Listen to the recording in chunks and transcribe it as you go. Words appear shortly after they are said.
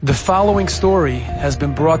The following story has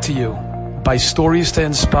been brought to you by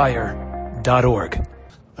StoriesToInspire.org.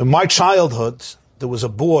 In my childhood, there was a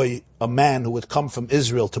man who had come from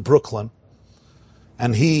Israel to Brooklyn,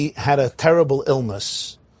 and he had a terrible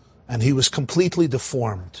illness, and he was completely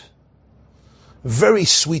deformed. Very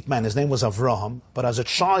sweet man. His name was Avraham. But as a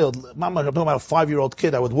child, about a 5-year-old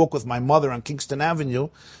kid, I would walk with my mother on Kingston Avenue,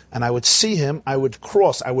 and I would see him, I would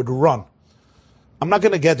run. I'm not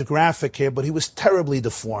going to get graphic here, but he was terribly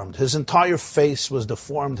deformed. His entire face was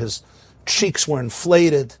deformed. His cheeks were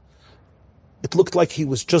inflated. It looked like he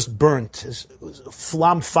was just burnt. His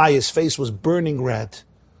face was burning red.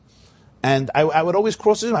 And I would always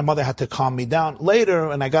cross him. My mother had to calm me down. Later,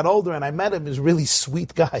 when I got older and I met him, he was a really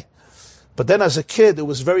sweet guy. But then as a kid, it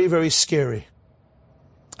was very, very scary.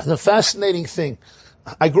 And the fascinating thing,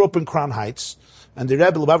 I grew up in Crown Heights, and the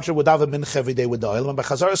Rebbe Lubavitcher would have a mincha every day with the oil, and by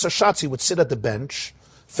Chazaras Hashatz, he would sit at the bench,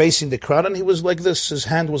 facing the crowd, and he was like this. His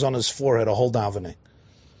hand was on his forehead, a whole davening.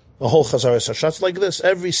 The whole Chazaras Hashatz like this,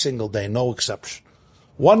 every single day, no exception.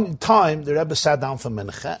 One time, the Rebbe sat down for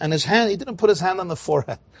mincha, and he didn't put his hand on the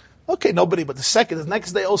forehead. Okay, nobody, but the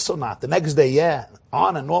next day also not. The next day, yeah,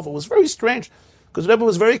 on and off. It was very strange. Because Rebbe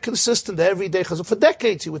was very consistent every day. For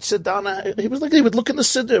decades, he would sit down, he would look in the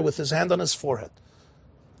siddur with his hand on his forehead.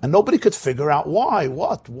 And nobody could figure out why,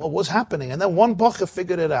 what was happening. And then one bacher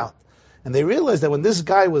figured it out. And they realized that when this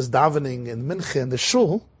guy was davening in mincha in the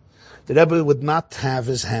shul, the Rebbe would not have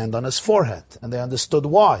his hand on his forehead. And they understood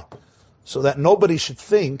why. So that nobody should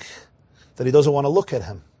think that he doesn't want to look at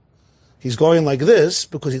him. He's going like this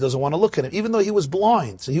because he doesn't want to look at him, even though he was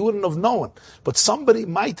blind, so he wouldn't have known. But somebody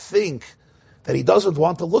might think that he doesn't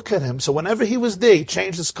want to look at him. So whenever he was there, he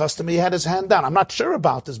changed his custom, he had his hand down. I'm not sure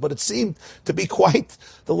about this, but it seemed to be quite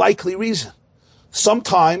the likely reason.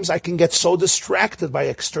 Sometimes I can get so distracted by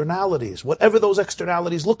externalities, whatever those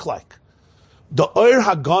externalities look like. The Ohr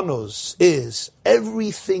HaGanuz is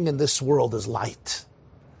everything in this world is light.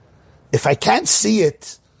 If I can't see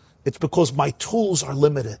it, it's because my tools are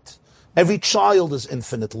limited. Every child is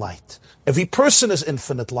infinite light. Every person is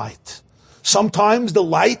infinite light. Sometimes the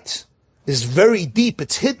light is very deep.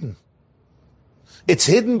 It's hidden. It's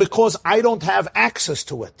hidden because I don't have access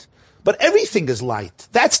to it. But everything is light.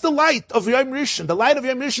 That's the light of Yom Rishon. The light of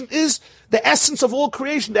Yom Rishon is the essence of all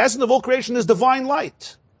creation. The essence of all creation is divine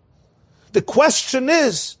light. The question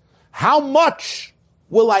is, how much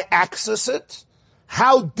will I access it?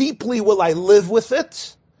 How deeply will I live with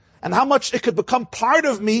it? And how much it could become part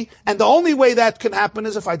of me. And the only way that can happen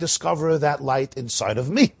is if I discover that light inside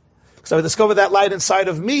of me. Because if I discover that light inside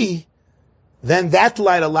of me, then that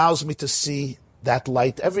light allows me to see that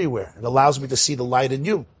light everywhere. It allows me to see the light in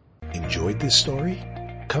you. Enjoyed this story?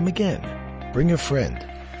 Come again. Bring a friend.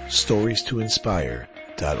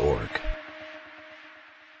 StoriesToInspire.org